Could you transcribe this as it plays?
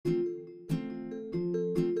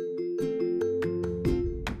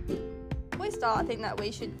start, I think that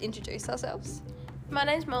we should introduce ourselves. My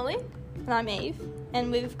name's Molly. And I'm Eve,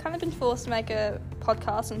 and we've kind of been forced to make a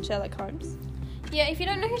podcast on Sherlock Holmes. Yeah, if you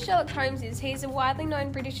don't know who Sherlock Holmes is, he's a widely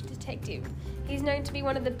known British detective. He's known to be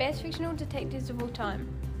one of the best fictional detectives of all time.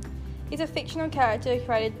 He's a fictional character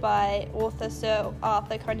created by author Sir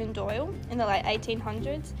Arthur Conan Doyle in the late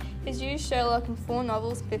 1800s. He's used Sherlock in 4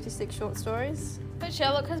 novels and 56 short stories. But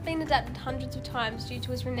Sherlock has been adapted hundreds of times due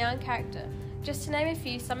to his renowned character. Just to name a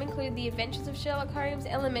few, some include The Adventures of Sherlock Holmes,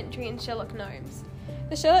 Elementary, and Sherlock Gnomes.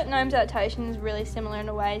 The Sherlock Gnomes adaptation is really similar in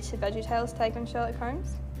a way to VeggieTales' take on Sherlock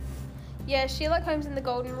Holmes. Yeah, Sherlock Holmes and the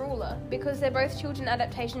Golden Ruler, because they're both children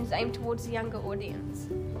adaptations aimed towards the younger audience.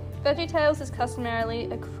 VeggieTales is customarily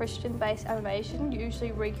a Christian-based animation,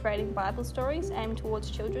 usually recreating Bible stories aimed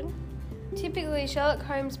towards children. Typically, Sherlock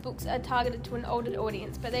Holmes books are targeted to an older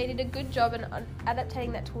audience, but they did a good job in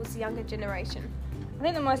adapting that towards the younger generation. I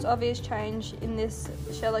think the most obvious change in this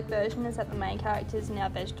Sherlock version is that the main characters are now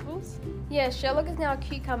vegetables. Yeah, Sherlock is now a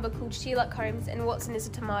cucumber called Sherlock Holmes, and Watson is a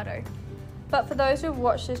tomato. But for those who have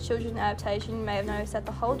watched this children's adaptation, you may have noticed that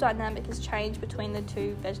the whole dynamic has changed between the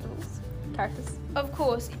two characters. Of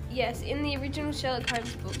course, yes. In the original Sherlock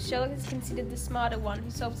Holmes book, Sherlock is considered the smarter one who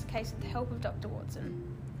solves the case with the help of Dr.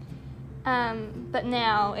 Watson. But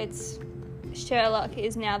now Sherlock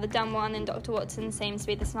is now the dumb one and Dr. Watson seems to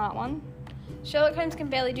be the smart one. Sherlock Holmes can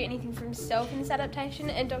barely do anything for himself in this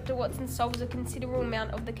adaptation, and Dr. Watson solves a considerable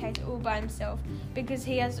amount of the case all by himself because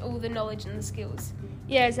he has all the knowledge and the skills.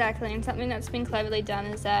 Yeah, exactly, and something that's been cleverly done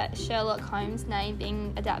is that Sherlock Holmes' name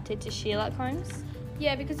being adapted to Sherlock Holmes.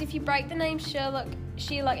 Yeah, because if you break the name Sherlock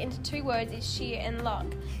into 2 words, it's sheer and luck.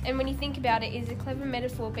 And when you think about it, it's a clever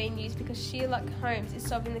metaphor being used because Sherlock Holmes is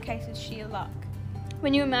solving the case with sheer luck.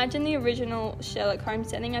 When you imagine the original Sherlock Holmes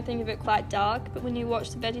setting, I think of it quite dark, but when you watch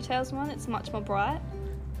the VeggieTales one, it's much more bright.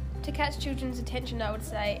 To catch children's attention, I would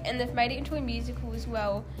say, and they've made it into a musical as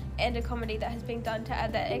well, and a comedy that has been done to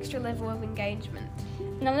add that extra level of engagement.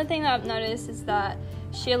 Another thing that I've noticed is that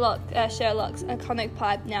Sherlock's iconic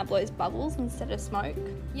pipe now blows bubbles instead of smoke.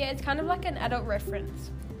 Yeah, it's kind of like an adult reference.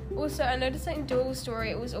 Also, I noticed that in Doyle's story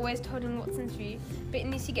it was always told in Watson's view, but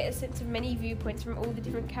in this you get a sense of many viewpoints from all the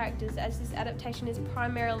different characters, as this adaptation is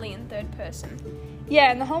primarily in third person.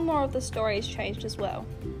 Yeah, and the whole moral of the story has changed as well.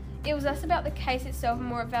 It was less about the case itself and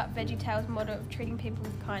more about VeggieTales' motto of treating people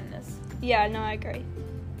with kindness. Yeah, no, I agree.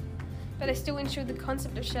 But I still ensured the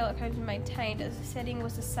concept of Sherlock Holmes was maintained, as the setting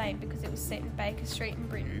was the same because it was set in Baker Street in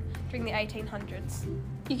Britain during the 1800s.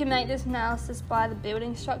 You can make this analysis by the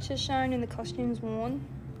building structures shown and the costumes worn.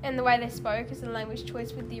 And the way they spoke as a language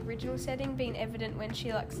choice, with the original setting being evident when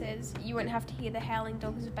Sherlock says, "You won't have to hear the howling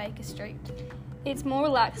dogs of Baker Street." It's more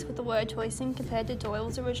relaxed with the word choicing compared to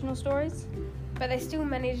Doyle's original stories. But they still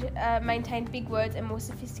maintain big words and more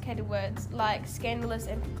sophisticated words, like scandalous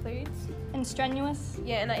and precludes. And strenuous.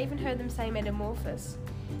 Yeah, and I even heard them say metamorphosis.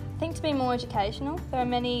 I think to be more educational, there are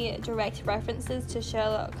many direct references to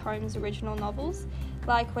Sherlock Holmes' original novels,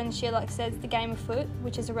 like when Sherlock says the game afoot,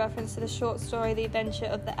 which is a reference to the short story The Adventure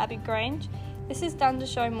of the Abbey Grange. This is done to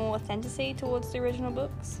show more authenticity towards the original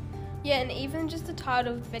books. Yeah, and even just the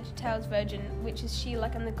title of VeggieTales version, which is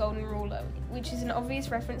Sherlock and the Golden Ruler, which is an obvious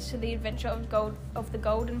reference to The Adventure of the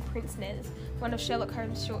Golden Prince-Nez, one of Sherlock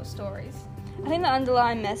Holmes' short stories. I think the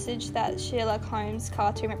underlying message that Sherlock Holmes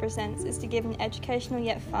cartoon represents is to give an educational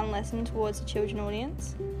yet fun lesson towards the children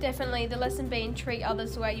audience. Definitely, the lesson being treat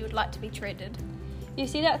others the way you would like to be treated. You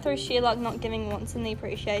see that through Sherlock not giving Watson the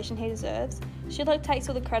appreciation he deserves. Sherlock takes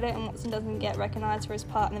all the credit and Watson doesn't get recognised for his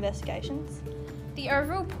part in investigations. The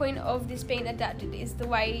overall point of this being adapted is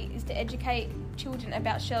to educate children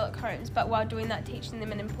about Sherlock Holmes, but while doing that teaching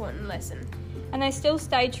them an important lesson. And they still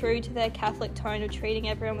stay true to their Catholic tone of treating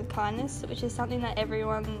everyone with kindness, which is something that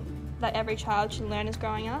every child should learn as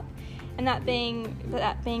growing up, and that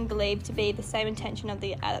being believed to be the same intention of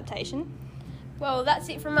the adaptation. Well, that's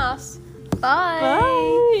it from us.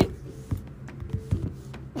 Bye!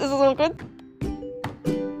 This is all good.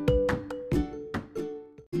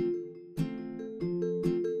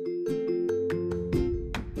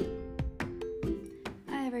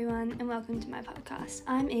 And welcome to my podcast.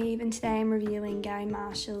 I'm Eve and today I'm reviewing Gary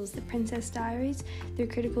Marshall's The Princess Diaries through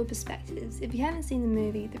critical perspectives. If you haven't seen the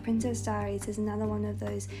movie, The Princess Diaries is another one of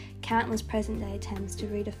those countless present-day attempts to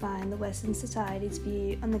redefine the Western society's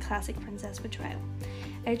view on the classic princess portrayal.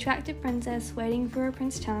 An attractive princess waiting for a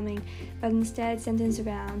Prince Charming, but instead centers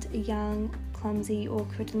around a young, clumsy,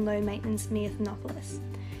 awkward and low-maintenance Mia Thanopoulos,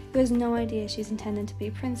 who has no idea she's intended to be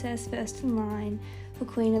a princess first in line for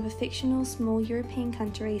queen of a fictional small European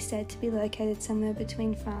country said to be located somewhere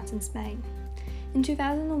between France and Spain. In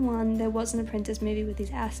 2001, there wasn't a princess movie with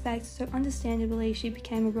these aspects, so understandably she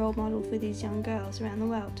became a role model for these young girls around the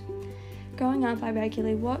world. Growing up, I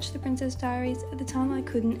regularly watched The Princess Diaries. At the time I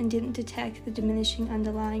couldn't and didn't detect the diminishing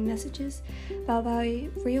underlying messages, but by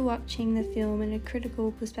rewatching the film in a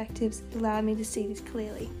critical perspective, it allowed me to see this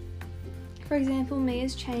clearly. For example,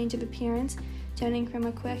 Mia's change of appearance, turning from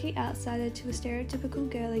a quirky outsider to a stereotypical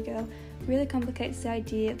girly girl, really complicates the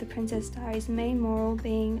idea of The Princess Diaries' main moral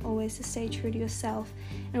being always to stay true to yourself,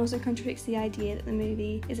 and also contradicts the idea that the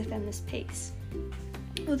movie is a feminist piece.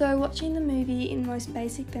 Although watching the movie in the most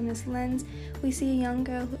basic feminist lens, we see a young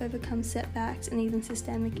girl who overcomes setbacks and even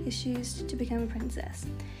systemic issues to become a princess.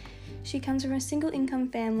 She comes from a single-income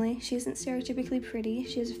family. She isn't stereotypically pretty.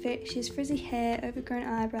 She has frizzy hair, overgrown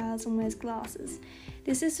eyebrows, and wears glasses.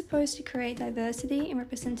 This is supposed to create diversity and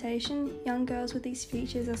representation. Young girls with these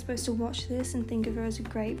features are supposed to watch this and think of her as a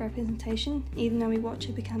great representation, even though we watch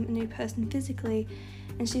her become a new person physically,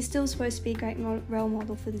 and she's still supposed to be a great role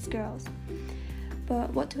model for these girls.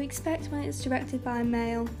 But what to expect when it's directed by a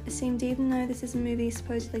male? It seemed even though this is a movie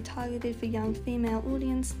supposedly targeted for young female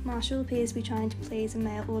audience, Marshall appears to be trying to please a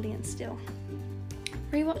male audience still.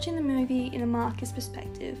 Rewatching the movie in a Marcus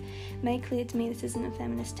perspective made clear to me this isn't a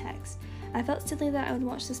feminist text. I felt silly that I would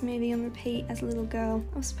watch this movie on repeat as a little girl.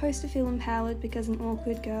 I was supposed to feel empowered because an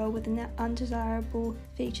awkward girl with undesirable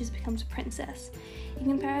features becomes a princess. In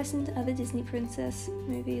comparison to other Disney princess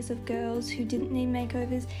movies of girls who didn't need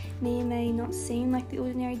makeovers, Mia may not seem like the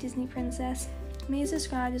ordinary Disney princess. Mia is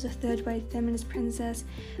described as a third-wave feminist princess,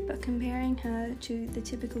 but comparing her to the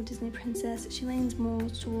typical Disney princess, she leans more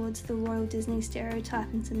towards the royal Disney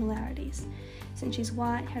stereotype and similarities. Since she's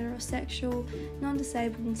white, heterosexual,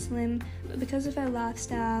 non-disabled and slim, but because of her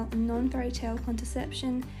lifestyle and non-fairy tale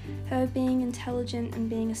contraception, her being intelligent and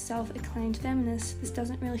being a self-acclaimed feminist, this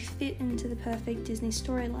doesn't really fit into the perfect Disney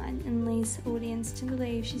storyline and leads the audience to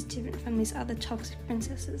believe she's different from these other toxic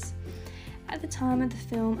princesses. At the time of the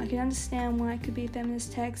film, I could understand why it could be a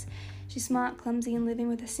feminist text. She's smart, clumsy, and living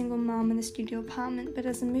with a single mum in a studio apartment, but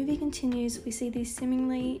as the movie continues, we see this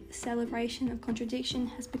seemingly celebration of contradiction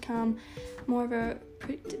has become more of a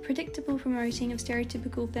predictable promoting of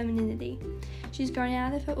stereotypical femininity. She's grown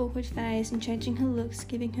out of her awkward phase and changing her looks,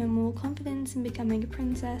 giving her more confidence in becoming a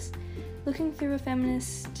princess. Looking through a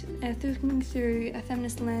feminist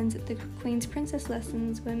lens at the Queen's Princess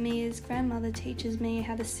lessons, where Mia's grandmother teaches Mia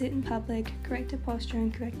how to sit in public, correct her posture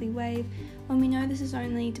and correctly wave, when we know this is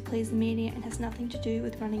only to please the media and has nothing to do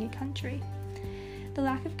with running a country. The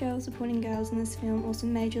lack of girls supporting girls in this film also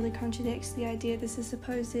majorly contradicts the idea this is a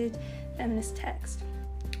supposed feminist text.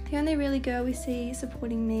 The only really girl we see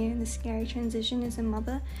supporting Mia in this scary transition is her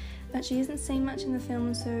mother, but she isn't seen much in the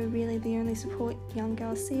film, so really the only support young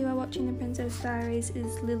girls see while watching The Princess Diaries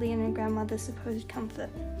is Lily and her grandmother's supposed comfort.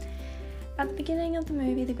 At the beginning of the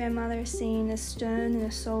movie, the grandmother is seen as stern and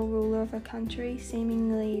a sole ruler of her country,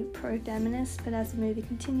 seemingly pro-feminist, but as the movie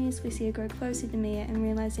continues, we see her grow closer to Mia and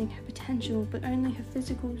realising her potential, but only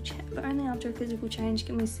after a physical change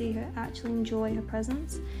can we see her actually enjoy her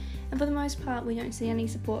presence. And for the most part, we don't see any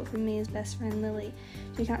support from Mia's best friend Lily.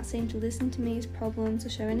 She can't seem to listen to Mia's problems or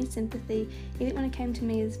show any sympathy, even when it came to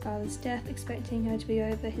Mia's father's death, expecting her to be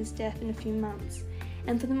over his death in a few months.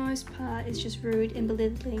 And for the most part, it's just rude and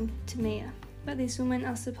belittling to Mia. But these women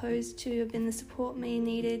are supposed to have been the support Mia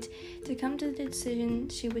needed to come to the decision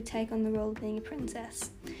she would take on the role of being a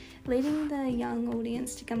princess, leading the young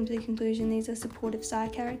audience to come to the conclusion these are supportive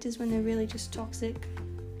side characters when they're really just toxic.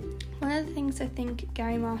 One of the things I think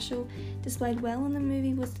Gary Marshall displayed well in the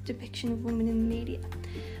movie was the depiction of women in the media.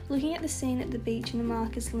 Looking at the scene at the beach in a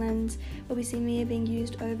Marcus lens, where we see Mia being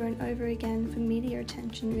used over and over again for media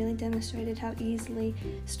attention, really demonstrated how easily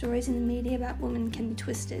stories in the media about women can be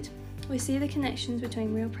twisted. We see the connections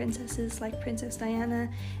between real princesses like Princess Diana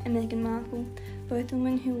and Meghan Markle, both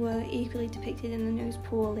women who were equally depicted in the news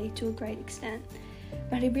poorly to a great extent.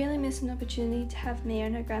 But he really missed an opportunity to have Mia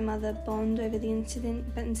and her grandmother bond over the incident,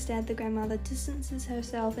 but instead the grandmother distances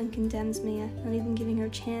herself and condemns Mia, not even giving her a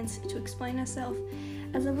chance to explain herself.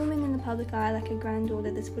 As a woman in the public eye like her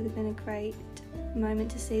granddaughter, this would have been a great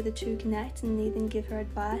moment to see the two connect and even give her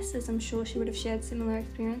advice, as I'm sure she would have shared similar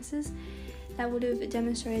experiences. That would have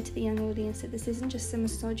demonstrated to the young audience that this isn't just some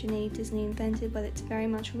misogyny Disney invented, but it's very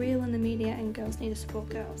much real in the media and girls need to support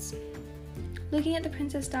girls. Looking at The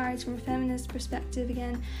Princess Diaries from a feminist perspective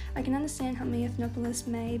again, I can understand how Mia Yiannopoulos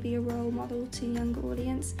may be a role model to a younger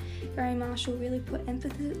audience. Gary Marshall really put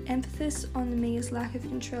emphasis on Mia's lack of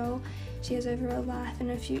control she has over her life and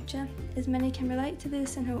her future, as many can relate to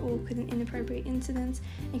this and her awkward and inappropriate incidents,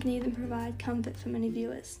 and can even provide comfort for many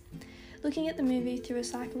viewers. Looking at the movie through a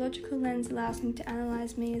psychological lens allows me to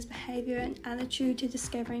analyse Mia's behaviour and attitude to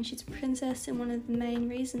discovering she's a princess, and one of the main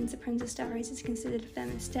reasons The Princess Diaries is considered a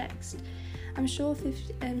feminist text. I'm sure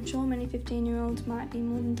many 15-year-olds might be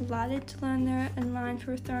more than delighted to learn they're in line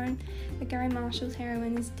for a throne, but Gary Marshall's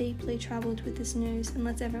heroine is deeply troubled with this news and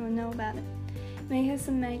lets everyone know about it. Mia has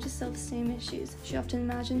some major self-esteem issues. She often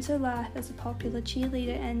imagines her life as a popular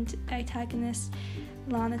cheerleader and antagonist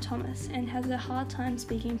Lana Thomas, and has a hard time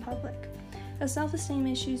speaking in public. Her self-esteem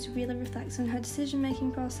issues really reflects on her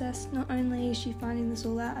decision-making process. Not only is she finding this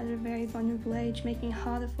all out at a very vulnerable age, making it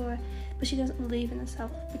harder for her, but she doesn't believe in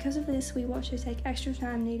herself. Because of this, we watch her take extra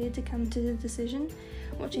time needed to come to the decision.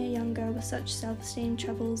 Watching a young girl with such self-esteem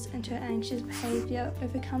troubles and her anxious behaviour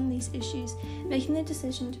overcome these issues, making the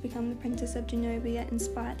decision to become the Princess of Genovia in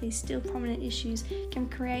spite of these still prominent issues, can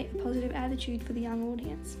create a positive attitude for the young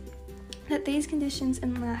audience. That these conditions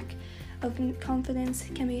and lack of confidence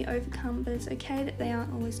can be overcome, but it's okay that they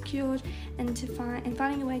aren't always cured, and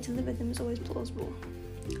finding a way to live with them is always plausible.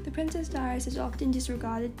 The Princess Diaries is often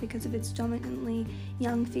disregarded because of its dominantly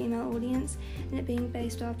young female audience and it being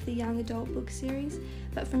based off the young adult book series,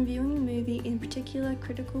 but from viewing the movie in particular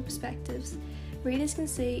critical perspectives, readers can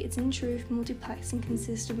see it's in truth multiplex and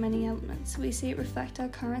consists of many elements. We see it reflect our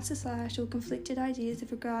current societal conflicted ideas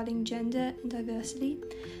regarding gender and diversity.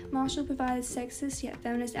 Marshall provided sexist yet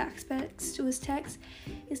feminist aspects to his text.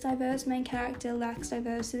 His diverse main character lacks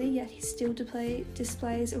diversity, yet he still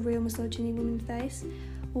displays a real misogyny woman face,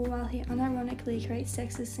 all while he unironically creates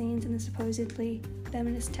sexist scenes in the supposedly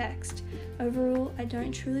feminist text. Overall, I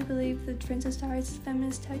don't truly believe that Princess Diaries is a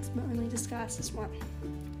feminist text, but only disguised as one.